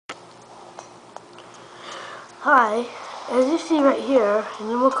Hi, as you see right here, in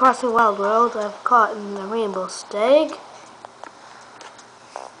Animal Crossing Wild World, I've caught a rainbow stag,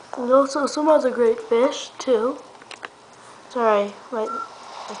 and also some other great fish, too. Sorry, I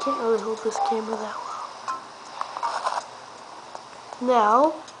can't really hold this camera that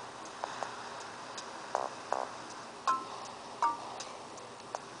well. Now,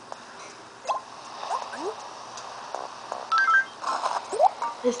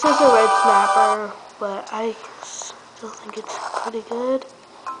 it's just a red snapper, but I still think it's pretty good.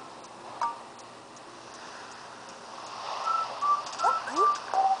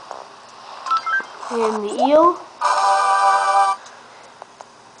 And the eel.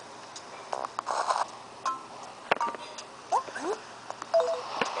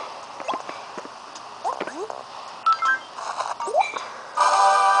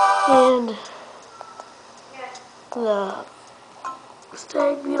 And the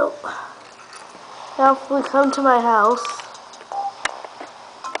stag beetle. Now if we come to my house,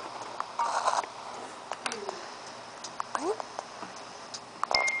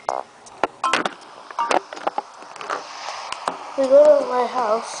 we go to my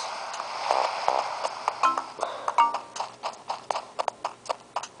house.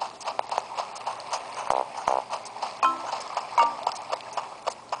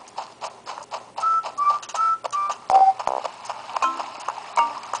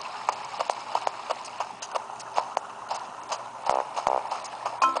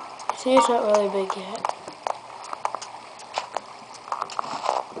 See, it's not really big yet.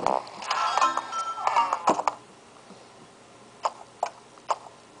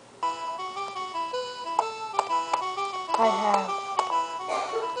 I have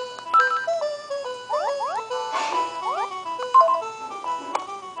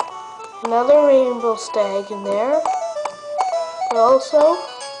another rainbow stag in there. And also,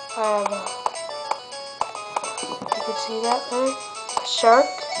 I have you can see that there, a shark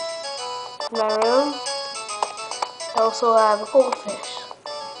in my room. I also have a goldfish.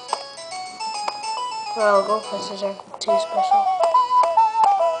 Well, goldfishes aren't too special.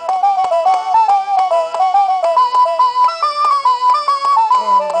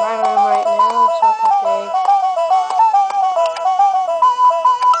 And my room right now is not that big.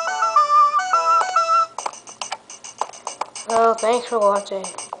 Well, thanks for watching.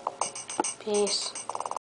 Peace.